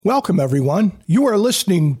Welcome, everyone. You are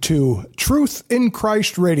listening to Truth in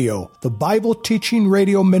Christ Radio, the Bible teaching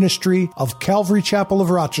radio ministry of Calvary Chapel of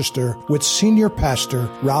Rochester with Senior Pastor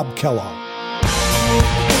Rob Kellogg.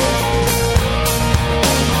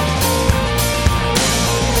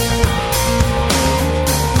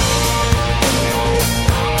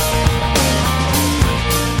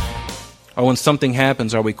 Or when something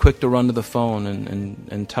happens, are we quick to run to the phone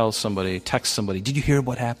and tell somebody, text somebody, did you hear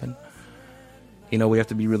what happened? You know, we have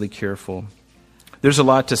to be really careful. There's a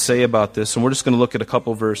lot to say about this, and we're just going to look at a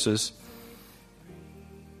couple verses.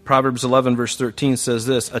 Proverbs 11, verse 13 says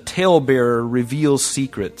this, "A talebearer reveals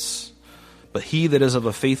secrets, but he that is of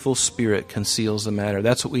a faithful spirit conceals the matter."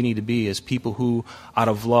 That's what we need to be, as people who, out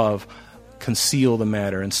of love, conceal the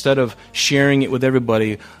matter. Instead of sharing it with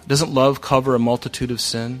everybody, doesn't love cover a multitude of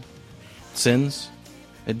sins?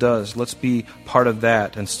 It does. Let's be part of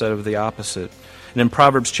that instead of the opposite. And in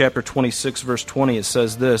Proverbs chapter 26, verse 20, it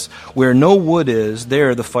says this, "Where no wood is,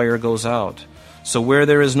 there the fire goes out. So where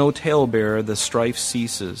there is no talebearer, the strife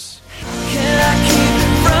ceases." Can I keep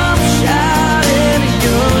from shouting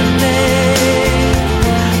your name?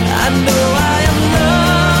 I know I am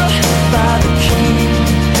loved by the King,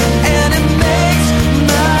 and it makes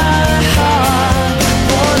my heart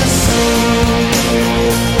want to sing.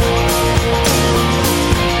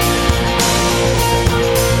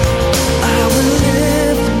 I will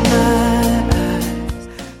lift my eyes.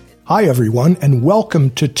 Hi, everyone, and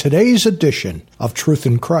welcome to today's edition of Truth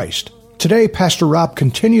in Christ. Today, Pastor Rob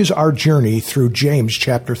continues our journey through James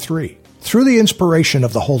chapter 3. Through the inspiration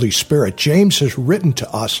of the Holy Spirit, James has written to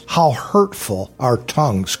us how hurtful our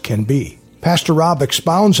tongues can be. Pastor Rob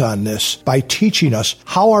expounds on this by teaching us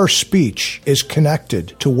how our speech is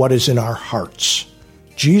connected to what is in our hearts.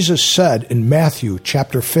 Jesus said in Matthew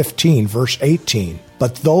chapter 15, verse 18,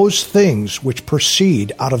 "But those things which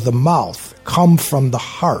proceed out of the mouth come from the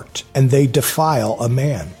heart, and they defile a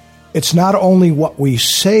man." It's not only what we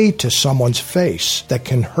say to someone's face that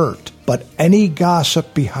can hurt, but any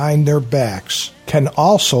gossip behind their backs can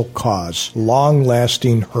also cause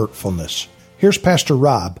long-lasting hurtfulness. Here's Pastor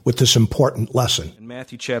Rob with this important lesson. In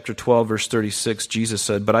Matthew chapter 12, verse 36, Jesus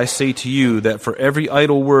said, "But I say to you that for every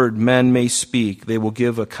idle word men may speak, they will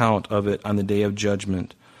give account of it on the day of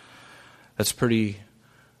judgment." That's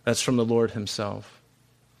from the Lord himself.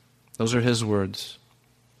 Those are his words.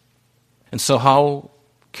 And so how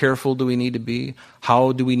careful do we need to be?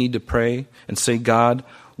 How do we need to pray and say, "God,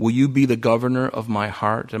 will you be the governor of my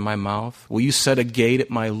heart and my mouth? Will you set a gate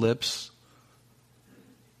at my lips?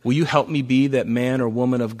 Will you help me be that man or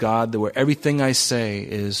woman of God that where everything I say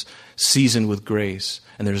is seasoned with grace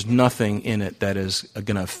and there's nothing in it that is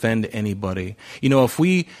going to offend anybody?" You know, if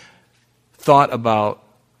we thought about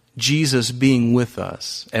Jesus being with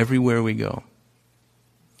us everywhere we go,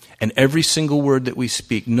 and every single word that we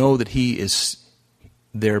speak, know that he is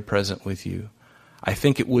there present with you, I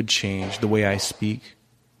think it would change the way I speak,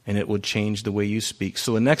 and it would change the way you speak.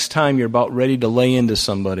 So the next time you're about ready to lay into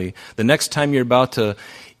somebody, the next time you're about to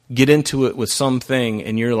get into it with something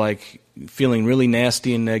and you're like feeling really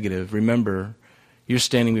nasty and negative, remember, you're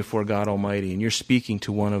standing before God Almighty and you're speaking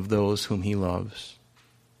to one of those whom he loves.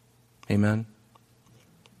 Amen?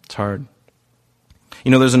 It's hard.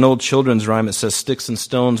 You know, there's an old children's rhyme that says, "Sticks and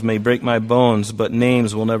stones may break my bones, but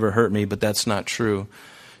names will never hurt me," but that's not true.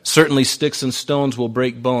 Certainly sticks and stones will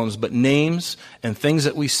break bones, but names and things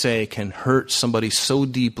that we say can hurt somebody so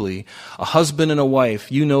deeply. A husband and a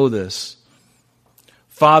wife, you know this.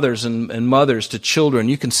 Fathers and mothers to children,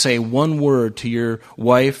 you can say one word to your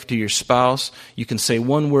wife, to your spouse, you can say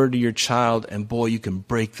one word to your child, and boy, you can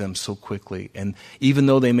break them so quickly. And even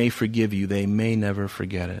though they may forgive you, they may never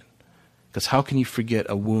forget it. Because how can you forget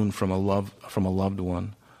a wound from a loved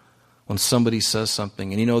one? When somebody says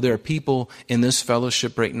something. And you know, there are people in this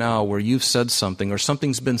fellowship right now where you've said something or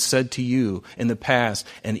something's been said to you in the past,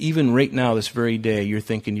 and even right now, this very day, you're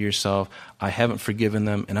thinking to yourself, "I haven't forgiven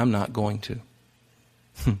them and I'm not going to."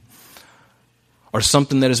 Or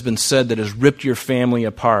something that has been said that has ripped your family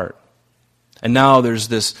apart. And now there's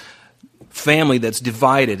this family that's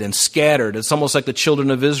divided and scattered. It's almost like the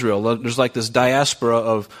children of Israel. There's like this diaspora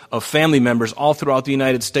of family members all throughout the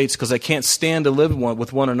United States because they can't stand to live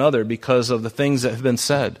with one another because of the things that have been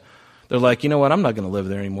said. They're like, you know what, I'm not going to live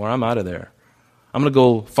there anymore. I'm out of there. I'm going to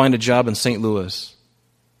go find a job in St. Louis.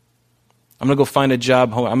 I'm going to go find a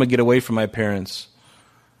job home. I'm going to get away from my parents.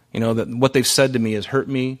 You know, that what they've said to me has hurt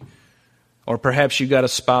me. Or perhaps you got a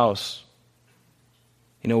spouse,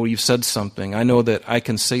 you know, where you've said something. I know that I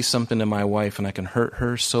can say something to my wife and I can hurt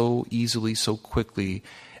her so easily, so quickly.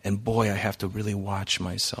 And boy, I have to really watch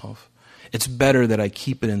myself. It's better that I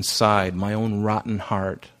keep it inside, my own rotten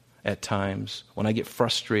heart, at times, when I get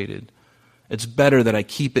frustrated. It's better that I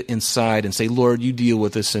keep it inside and say, Lord, you deal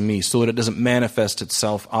with this in me so that it doesn't manifest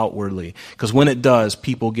itself outwardly. Because when it does,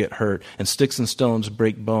 people get hurt. And sticks and stones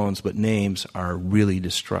break bones, but names are really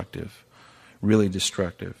destructive. Really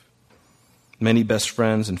destructive. Many best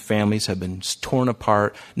friends and families have been torn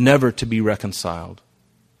apart, never to be reconciled.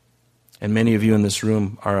 And many of you in this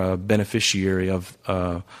room are a beneficiary of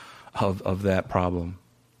that problem.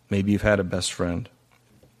 Maybe you've had a best friend.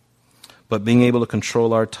 But being able to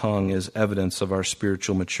control our tongue is evidence of our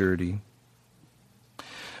spiritual maturity.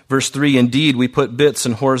 Verse 3, indeed, we put bits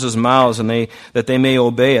in horses' mouths that they may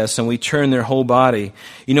obey us, and we turn their whole body.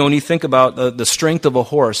 You know, when you think about the strength of a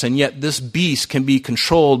horse, and yet this beast can be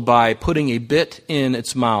controlled by putting a bit in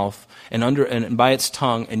its mouth and by its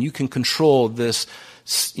tongue, and you can control this,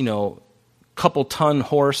 you know, couple-ton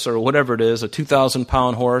horse or whatever it is, a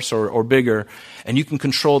 2,000-pound horse or bigger, and you can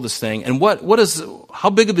control this thing. And how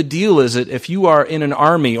big of a deal is it if you are in an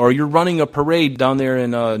army or you're running a parade down there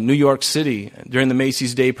in New York City during the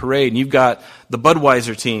Macy's Day Parade, and you've got the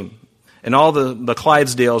Budweiser team, and all the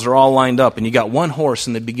Clydesdales are all lined up, and you got one horse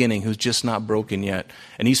in the beginning who's just not broken yet,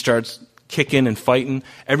 and he starts kicking and fighting.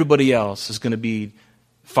 Everybody else is going to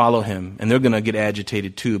follow him, and they're going to get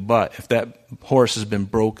agitated too. But if that horse has been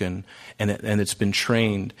broken and it's been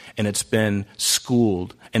trained and it's been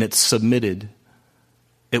schooled and it's submitted,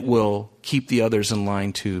 it will keep the others in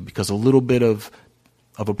line too, because a little bit of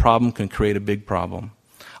a problem can create a big problem.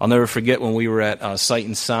 I'll never forget when we were at Sight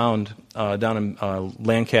and Sound down in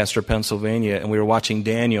Lancaster, Pennsylvania, and we were watching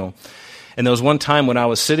Daniel. And there was one time when I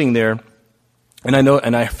was sitting there, and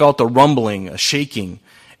I felt a rumbling, a shaking.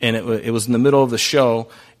 And it was in the middle of the show,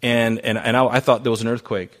 and I thought there was an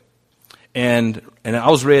earthquake. And I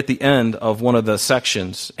was right at the end of one of the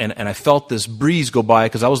sections, and I felt this breeze go by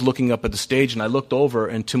because I was looking up at the stage, and I looked over,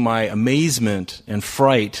 and to my amazement and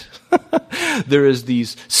fright, there is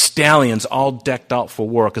these stallions all decked out for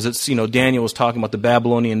war. Because it's, you know, Daniel was talking about the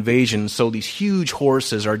Babylonian invasion, so these huge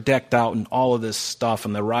horses are decked out in all of this stuff,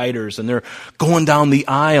 and the riders, and they're going down the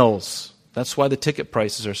aisles. That's why the ticket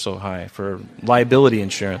prices are so high for liability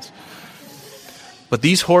insurance. But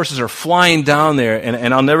these horses are flying down there,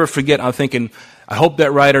 and I'll never forget, I'm thinking, I hope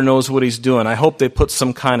that rider knows what he's doing. I hope they put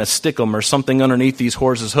some kind of stickum or something underneath these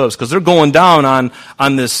horses' hooves, because they're going down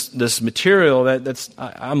on this material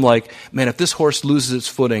I'm like, man, if this horse loses its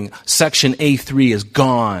footing, section A3 is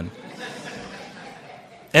gone.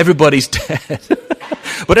 Everybody's dead.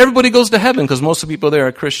 But everybody goes to heaven, because most of the people there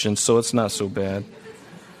are Christians, so it's not so bad.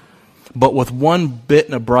 But with one bit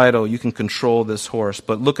and a bridle, you can control this horse.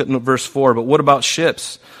 But look at verse 4. But what about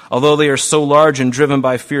ships? Although they are so large and driven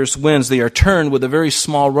by fierce winds, they are turned with a very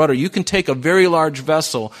small rudder. You can take a very large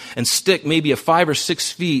vessel and stick maybe a 5 or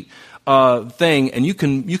 6 feet thing, and you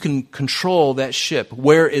can control that ship,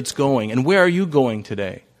 where it's going. And where are you going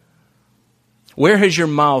today? Where has your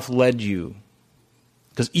mouth led you?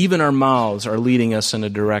 Because even our mouths are leading us in a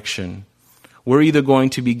direction. We're either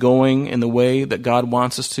going to be going in the way that God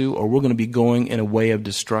wants us to, or we're going to be going in a way of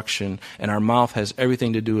destruction, and our mouth has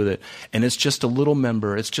everything to do with it. And it's just a little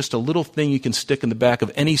member. It's just a little thing you can stick in the back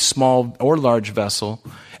of any small or large vessel,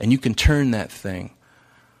 and you can turn that thing.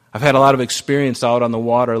 I've had a lot of experience out on the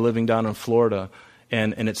water living down in Florida,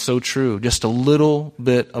 and it's so true. Just a little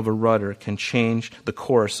bit of a rudder can change the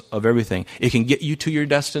course of everything. It can get you to your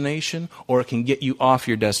destination, or it can get you off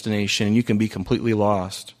your destination, and you can be completely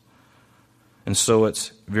lost. And so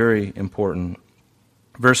it's very important.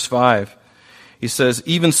 Verse 5, he says,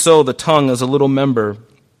 even so the tongue is a little member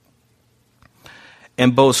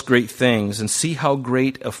and boasts great things. And see how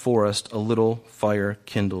great a forest a little fire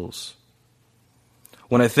kindles.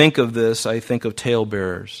 When I think of this, I think of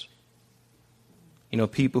talebearers. You know,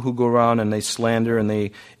 people who go around and they slander and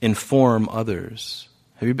they inform others.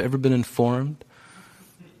 Have you ever been informed?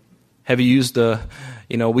 Have you used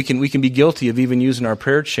we can be guilty of even using our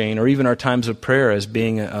prayer chain or even our times of prayer as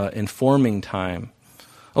being an informing time.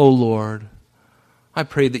 Oh, Lord, I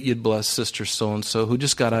pray that you'd bless Sister so-and-so who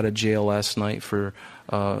just got out of jail last night for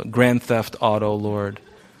grand theft auto, Lord.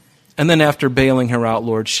 And then after bailing her out,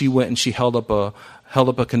 Lord, she went and she held up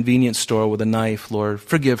a convenience store with a knife, Lord.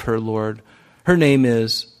 Forgive her, Lord. Her name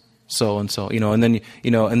is so-and-so, and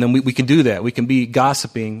then we can do that. We can be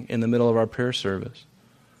gossiping in the middle of our prayer service.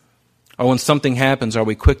 Or when something happens, are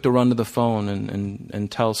we quick to run to the phone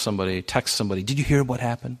and tell somebody, text somebody, did you hear what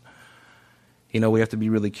happened? We have to be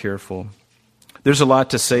really careful. There's a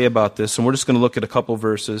lot to say about this, and we're just going to look at a couple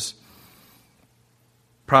verses.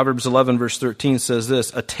 Proverbs 11, verse 13 says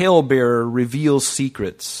this, a talebearer reveals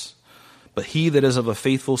secrets, but he that is of a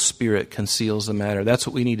faithful spirit conceals the matter. That's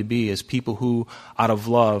what we need to be, as people who, out of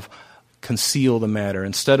love, conceal the matter.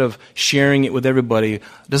 Instead of sharing it with everybody,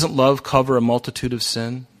 doesn't love cover a multitude of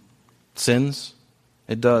sins?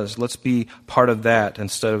 It does. Let's be part of that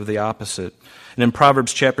instead of the opposite. And in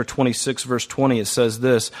Proverbs chapter 26, verse 20, it says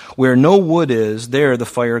this, "Where no wood is, there the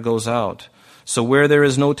fire goes out. So where there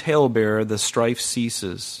is no talebearer, the strife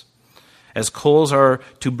ceases. As coals are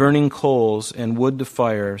to burning coals and wood to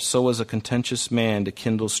fire, so is a contentious man to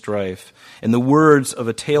kindle strife. And the words of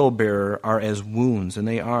a talebearer are as wounds," and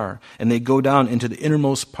they are, "and they go down into the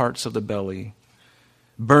innermost parts of the belly.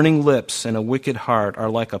 Burning lips and a wicked heart are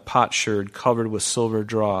like a potsherd covered with silver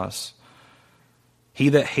dross. He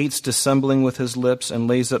that hates dissembling with his lips and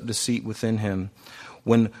lays up deceit within him.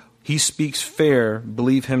 When he speaks fair,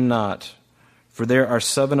 believe him not, for there are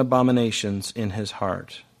 7 abominations in his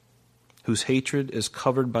heart, whose hatred is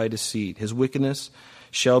covered by deceit. His wickedness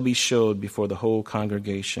shall be showed before the whole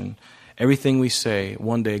congregation." Everything we say,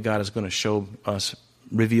 one day God is going to show us,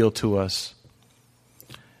 reveal to us.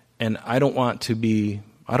 And I don't want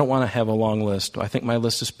to have a long list. I think my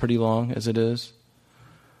list is pretty long as it is.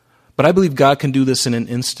 But I believe God can do this in an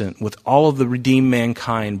instant with all of the redeemed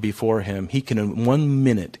mankind before him. He can in 1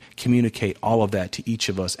 minute communicate all of that to each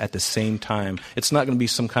of us at the same time. It's not going to be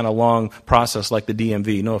some kind of long process like the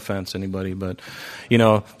DMV. No offense, anybody, but,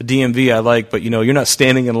 the DMV I like, but, you're not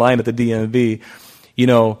standing in line at the DMV.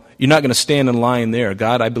 You're not going to stand in line there.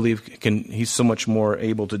 God, I believe, he's so much more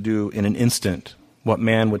able to do in an instant what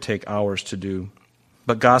man would take hours to do.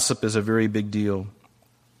 But gossip is a very big deal.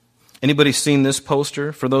 Anybody seen this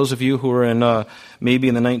poster? For those of you who are in maybe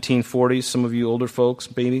in the 1940s, some of you older folks,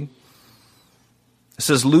 maybe. It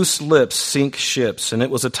says, "Loose lips sink ships," and it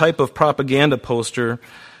was a type of propaganda poster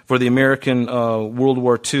for the American World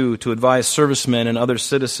War II to advise servicemen and other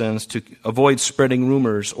citizens to avoid spreading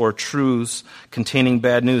rumors or truths containing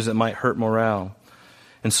bad news that might hurt morale.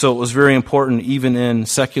 And so it was very important, even in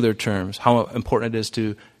secular terms, how important it is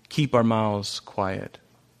to keep our mouths quiet.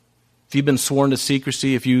 If you've been sworn to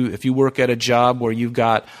secrecy, if you work at a job where you've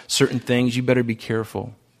got certain things, you better be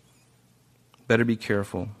careful. Better be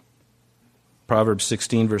careful. Proverbs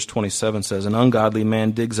 16, verse 27 says, "An ungodly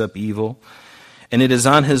man digs up evil, and it is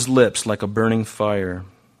on his lips like a burning fire.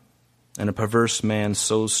 And a perverse man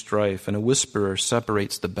sows strife, and a whisperer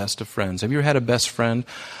separates the best of friends." Have you ever had a best friend?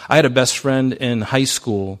 I had a best friend in high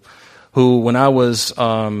school who, when I was,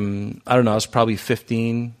 I was probably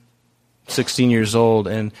 15, 16 years old,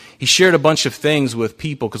 and he shared a bunch of things with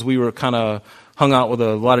people because we were kind of hung out with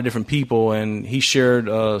a lot of different people, and he shared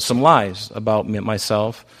some lies about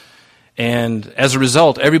myself. And as a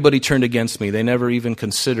result, everybody turned against me. They never even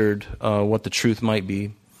considered what the truth might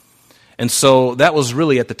be. And so that was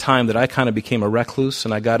really at the time that I kind of became a recluse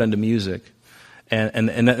and I got into music. And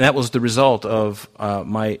that was the result of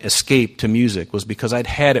my escape to music, was because I'd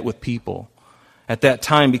had it with people. At that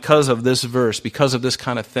time, because of this verse, because of this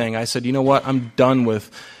kind of thing, I said, you know what, I'm done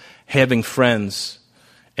with having friends.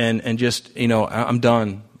 And just, I'm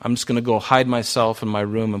done. I'm just going to go hide myself in my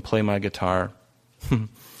room and play my guitar.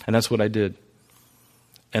 And that's what I did.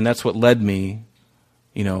 And that's what led me,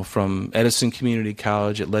 from Edison Community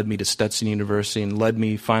College. It led me to Stetson University and led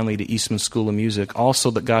me finally to Eastman School of Music,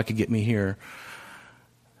 also that God could get me here.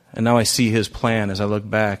 And now I see his plan as I look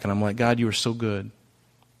back, and I'm like, God, you were so good.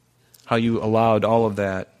 How you allowed all of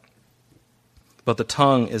that. But the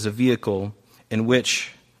tongue is a vehicle in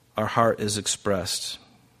which our heart is expressed.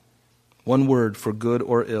 One word, for good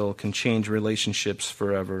or ill, can change relationships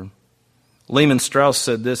forever. Lehman Strauss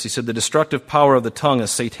said this. He said, "The destructive power of the tongue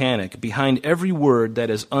is satanic. Behind every word that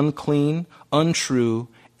is unclean, untrue,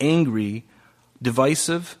 angry,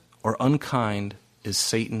 divisive, or unkind is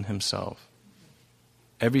Satan himself."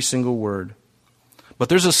 Every single word. But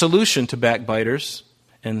there's a solution to backbiters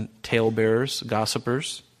and talebearers,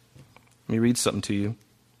 gossipers. Let me read something to you.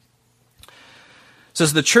 It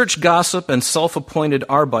says, "The church gossip and self-appointed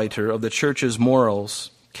arbiter of the church's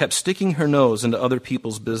morals kept sticking her nose into other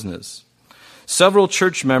people's business. Several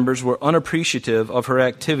church members were unappreciative of her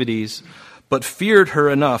activities, but feared her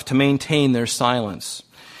enough to maintain their silence.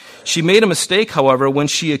 She made a mistake, however, when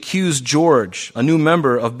she accused George, a new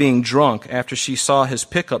member, of being drunk after she saw his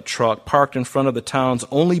pickup truck parked in front of the town's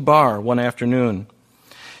only bar one afternoon.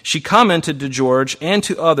 She commented to George and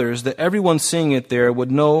to others that everyone seeing it there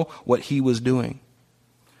would know what he was doing.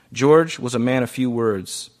 George was a man of few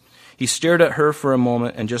words. He stared at her for a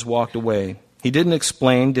moment and just walked away. He didn't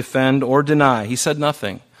explain, defend, or deny. He said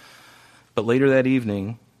nothing. But later that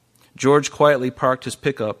evening, George quietly parked his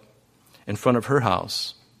pickup in front of her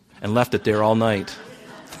house and left it there all night.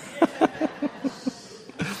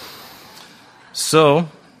 So,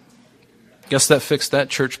 guess that fixed that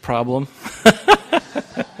church problem.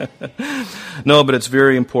 No, but it's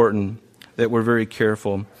very important. that we're very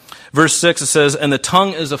careful. Verse 6, it says, "And the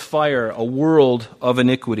tongue is a fire, a world of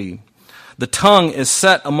iniquity. The tongue is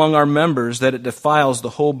set among our members, that it defiles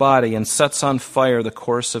the whole body and sets on fire the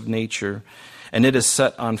course of nature. And it is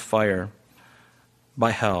set on fire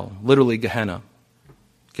by hell." Literally, Gehenna.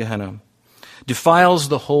 Gehenna. Defiles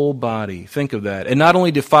the whole body. Think of that. It not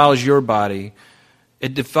only defiles your body,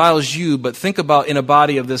 it defiles you, but think about in a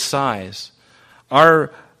body of this size.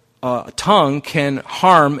 Our tongue can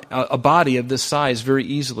harm a body of this size very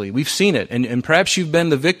easily. We've seen it, and perhaps you've been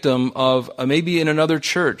the victim of, maybe in another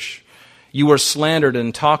church, you were slandered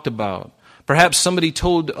and talked about. Perhaps somebody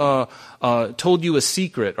told you a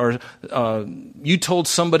secret, or you told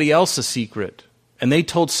somebody else a secret, and they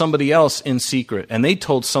told somebody else in secret, and they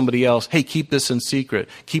told somebody else, "Hey, keep this in secret,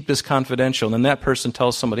 keep this confidential," and then that person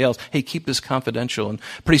tells somebody else, "Hey, keep this confidential," and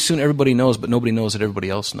pretty soon everybody knows, but nobody knows that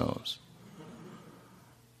everybody else knows.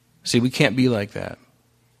 See, we can't be like that.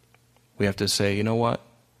 We have to say, you know what?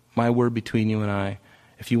 My word between you and I,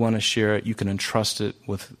 if you want to share it, you can entrust it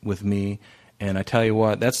with me. And I tell you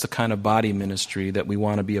what, that's the kind of body ministry that we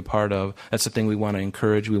want to be a part of. That's the thing we want to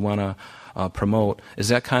encourage, we want to promote, is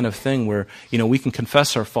that kind of thing where, we can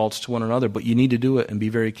confess our faults to one another, but you need to do it and be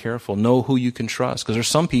very careful. Know who you can trust, because there's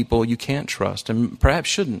some people you can't trust and perhaps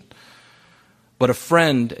shouldn't. But a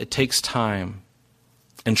friend, it takes time.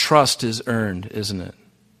 And trust is earned, isn't it?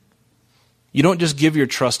 You don't just give your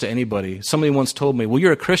trust to anybody. Somebody once told me, "Well,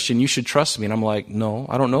 you're a Christian, you should trust me." And I'm like, "No,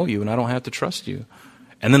 I don't know you, and I don't have to trust you."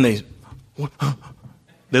 And then they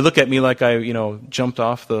look at me like I, jumped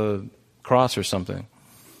off the cross or something.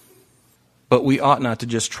 But we ought not to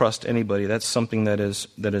just trust anybody. That's something that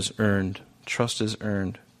is earned. Trust is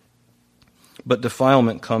earned. But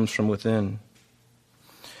defilement comes from within.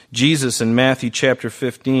 Jesus in Matthew chapter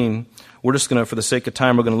 15, we're just going to, for the sake of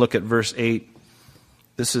time, we're going to look at verse 8.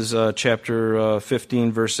 This is chapter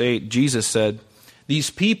 15, verse 8. Jesus said,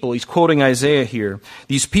 "These people," he's quoting Isaiah here,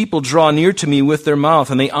 "these people draw near to me with their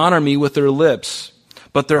mouth, and they honor me with their lips,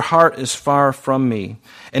 but their heart is far from me.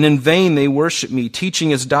 And in vain they worship me,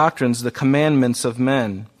 teaching as doctrines the commandments of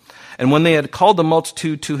men." And when they had called the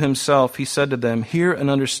multitude to himself, he said to them, "Hear and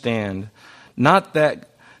understand, not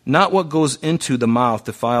what goes into the mouth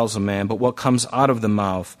defiles a man, but what comes out of the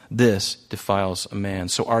mouth, this defiles a man."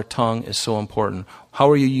 So our tongue is so important. How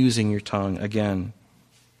are you using your tongue? Again,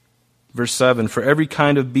 verse 7, "For every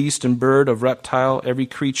kind of beast and bird, of reptile, every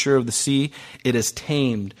creature of the sea, it is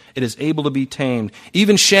tamed. It is able to be tamed."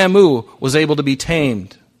 Even Shamu was able to be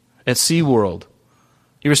tamed at SeaWorld.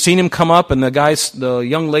 You ever seen him come up, and the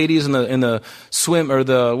young ladies in the swim, or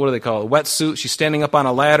the, what do they call it, wetsuit, she's standing up on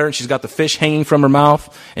a ladder, and she's got the fish hanging from her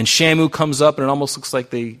mouth, and Shamu comes up, and it almost looks like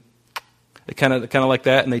they kind of like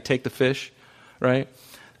that, and they take the fish, right?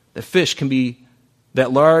 The fish can be,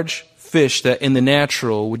 that large fish that in the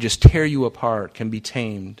natural would just tear you apart, can be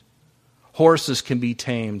tamed. Horses can be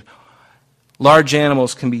tamed. Large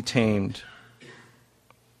animals can be tamed.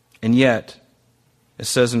 And yet, it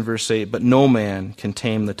says in verse 8, "But no man can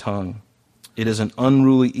tame the tongue. It is an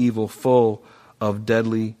unruly evil full of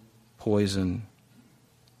deadly poison."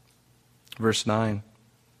 Verse 9,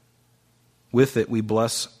 "With it we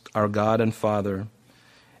bless our God and Father,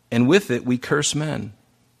 and with it we curse men,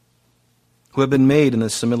 who have been made in the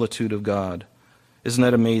similitude of God." Isn't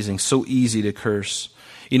that amazing? So easy to curse.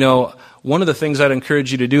 One of the things I'd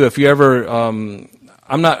encourage you to do, if you ever,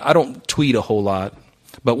 I don't tweet a whole lot,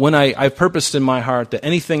 but when I've purposed in my heart that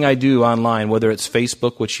anything I do online, whether it's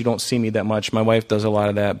Facebook, which you don't see me that much, my wife does a lot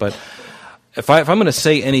of that, but if I'm going to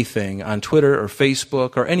say anything on Twitter or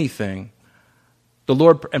Facebook or anything, the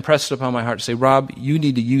Lord impressed it upon my heart to say, "Rob, you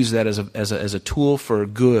need to use that as a tool for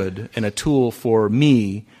good and a tool for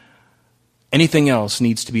me. Anything else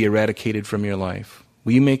needs to be eradicated from your life."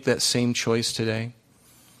 Will you make that same choice today?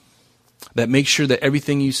 That make sure that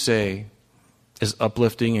everything you say is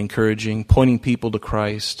uplifting, encouraging, pointing people to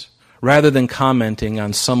Christ, rather than commenting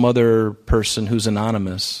on some other person who's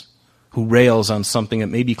anonymous, who rails on something that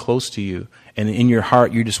may be close to you, and in your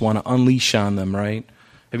heart you just want to unleash on them, right?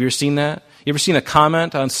 Have you ever seen that? You ever seen a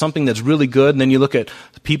comment on something that's really good, and then you look at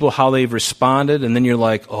people, how they've responded, and then you're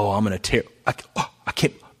like, "Oh, I'm going to tear, I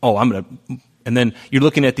can't, oh, I'm going to," and then you're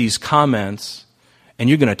looking at these comments, and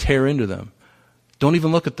you're going to tear into them. Don't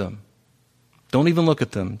even look at them. Don't even look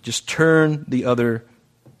at them. Just turn the other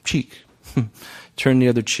cheek. Turn the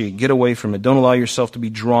other cheek. Get away from it. Don't allow yourself to be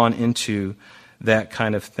drawn into that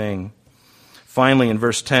kind of thing. Finally, in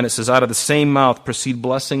verse 10, it says, "Out of the same mouth proceed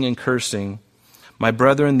blessing and cursing. My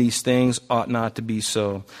brethren, these things ought not to be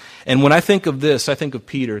so." And when I think of this, I think of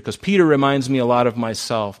Peter, because Peter reminds me a lot of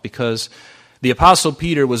myself, because the Apostle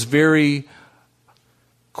Peter was very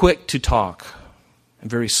quick to talk. and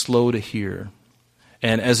very slow to hear.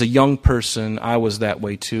 And as a young person, I was that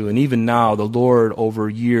way too. And even now, the Lord, over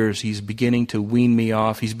years, He's beginning to wean me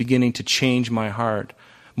off. He's beginning to change my heart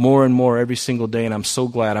more and more every single day. And I'm so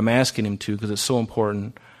glad I'm asking Him to, because it's so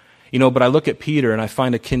important. You know, but I look at Peter and I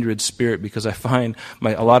find a kindred spirit, because I find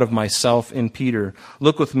a lot of myself in Peter.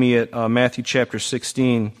 Look with me at Matthew chapter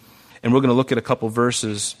 16, and we're going to look at a couple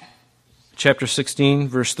verses. Chapter 16,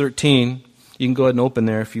 verse 13. You can go ahead and open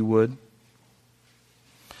there if you would.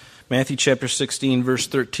 Matthew chapter 16, verse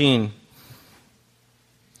 13. It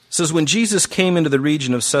says, when Jesus came into the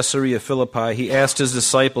region of Caesarea Philippi, He asked His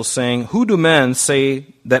disciples, saying, who do men say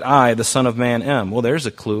that I, the Son of Man, am? Well, there's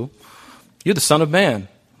a clue. You're the Son of Man.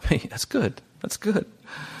 Hey, that's good. That's good.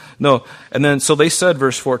 No, and then, so they said,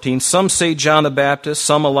 verse 14, some say John the Baptist,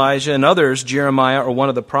 some Elijah, and others Jeremiah or one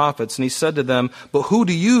of the prophets. And He said to them, but who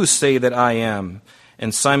do you say that I am?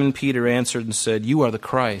 And Simon Peter answered and said, you are the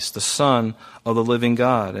Christ, the Son of the living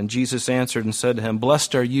God. And Jesus answered and said to him,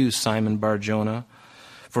 blessed are you, Simon Bar-Jonah,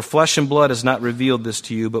 for flesh and blood has not revealed this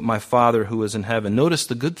to you, but my Father who is in heaven. Notice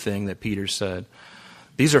the good thing that Peter said.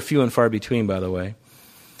 These are few and far between, by the way.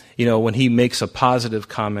 You know, when he makes a positive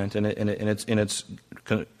comment and it's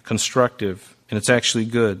constructive and it's actually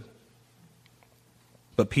good.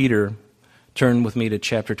 But Peter, turn with me to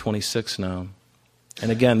chapter 26 now. And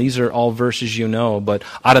again, these are all verses you know, but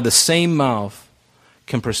out of the same mouth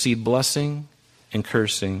can proceed blessing and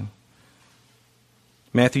cursing.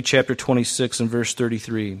 Matthew chapter 26 and verse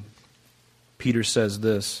 33, Peter says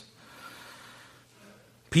this.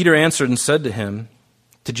 Peter answered and said to him,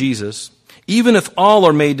 to Jesus, even if all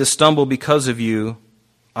are made to stumble because of you,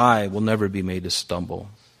 I will never be made to stumble.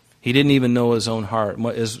 He didn't even know his own heart.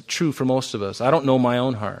 What is true for most of us. I don't know my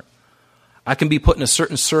own heart. I can be put in a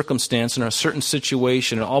certain circumstance, in a certain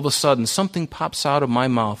situation, and all of a sudden something pops out of my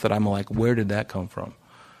mouth that I'm like, where did that come from?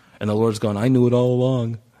 And the Lord's going, I knew it all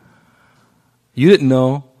along. You didn't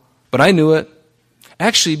know, but I knew it.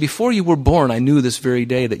 Actually, before you were born, I knew this very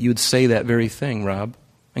day that you'd say that very thing, Rob.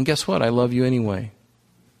 And guess what? I love you anyway.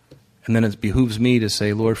 And then it behooves me to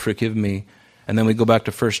say, Lord, forgive me. And then we go back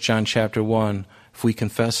to 1 John chapter 1. If we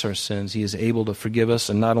confess our sins, He is able to forgive us,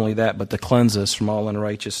 and not only that, but to cleanse us from all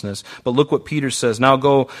unrighteousness. But look what Peter says. Now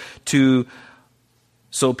go to,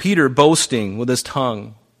 so Peter boasting with his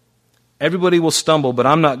tongue. Everybody will stumble, but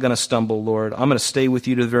I'm not going to stumble, Lord. I'm going to stay with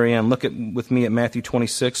you to the very end. Look with me at Matthew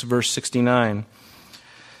 26, verse 69.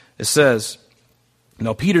 It says,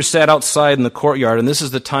 now Peter sat outside in the courtyard, and this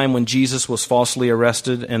is the time when Jesus was falsely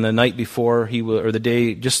arrested, and the night before or the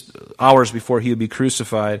day, just hours before He would be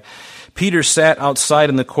crucified. Peter sat outside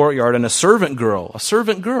in the courtyard, and a servant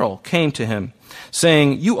girl came to him,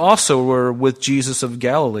 saying, you also were with Jesus of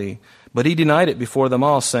Galilee. But he denied it before them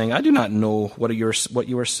all, saying, I do not know what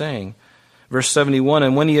you are saying. Verse 71,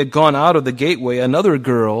 and when he had gone out of the gateway, another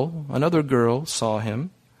girl saw him,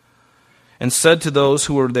 and said to those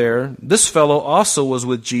who were there, this fellow also was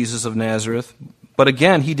with Jesus of Nazareth. But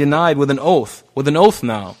again he denied with an oath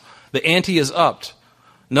now. The ante is upped.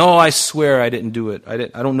 No, I swear I didn't do it. I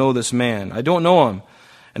don't know this man. I don't know him.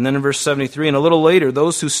 And then in verse 73, and a little later,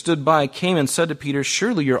 those who stood by came and said to Peter,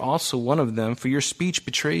 surely you're also one of them, for your speech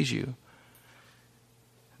betrays you.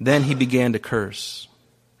 Then he began to curse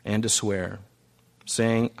and to swear,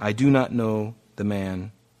 saying, I do not know the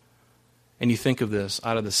man. And you think of this,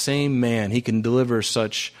 out of the same man, he can deliver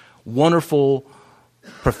such wonderful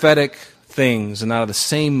prophetic things, and out of the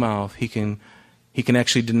same mouth, he can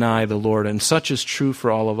actually deny the Lord. And such is true for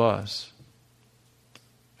all of us.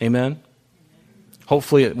 Amen?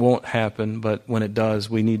 Hopefully it won't happen, but when it does,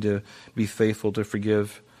 we need to be faithful to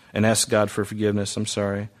forgive and ask God for forgiveness. I'm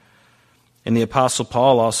sorry. And the Apostle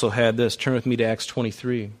Paul also had this. Turn with me to Acts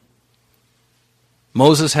 23.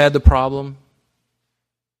 Moses had the problem.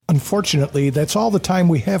 Unfortunately, that's all the time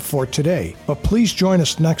we have for today. But please join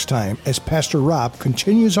us next time as Pastor Rob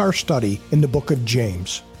continues our study in the book of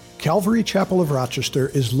James. Calvary Chapel of Rochester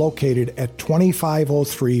is located at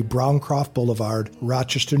 2503 Browncroft Boulevard,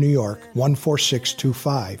 Rochester, New York,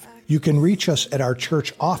 14625. You can reach us at our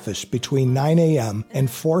church office between 9 a.m.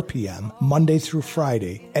 and 4 p.m. Monday through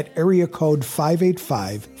Friday at area code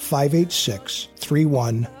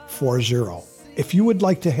 585-586-3140. If you would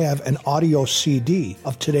like to have an audio CD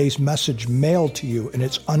of today's message mailed to you in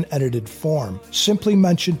its unedited form, simply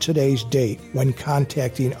mention today's date when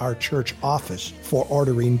contacting our church office for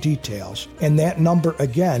ordering details. And that number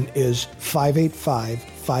again is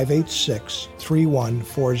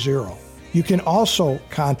 585-586-3140. You can also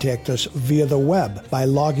contact us via the web by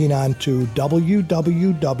logging on to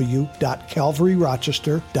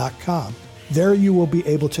www.calvaryrochester.com. There you will be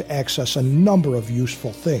able to access a number of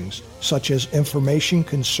useful things, such as information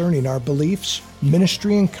concerning our beliefs,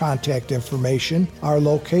 ministry and contact information, our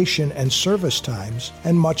location and service times,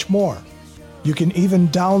 and much more. You can even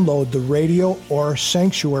download the radio or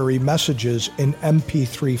sanctuary messages in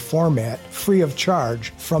MP3 format free of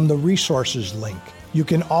charge from the resources link. You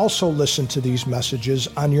can also listen to these messages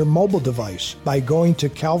on your mobile device by going to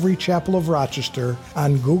Calvary Chapel of Rochester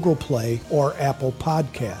on Google Play or Apple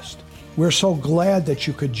Podcast. We're so glad that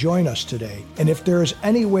you could join us today, and if there is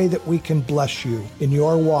any way that we can bless you in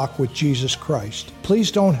your walk with Jesus Christ,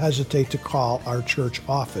 please don't hesitate to call our church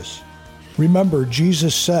office. Remember,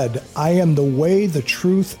 Jesus said, "I am the way, the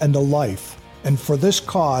truth, and the life, and for this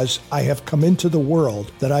cause I have come into the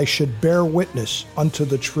world, that I should bear witness unto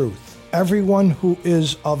the truth. Everyone who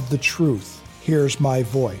is of the truth hears my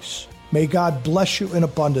voice." May God bless you in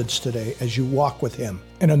abundance today as you walk with Him.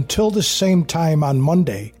 And until the same time on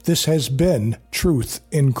Monday, this has been Truth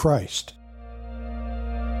in Christ.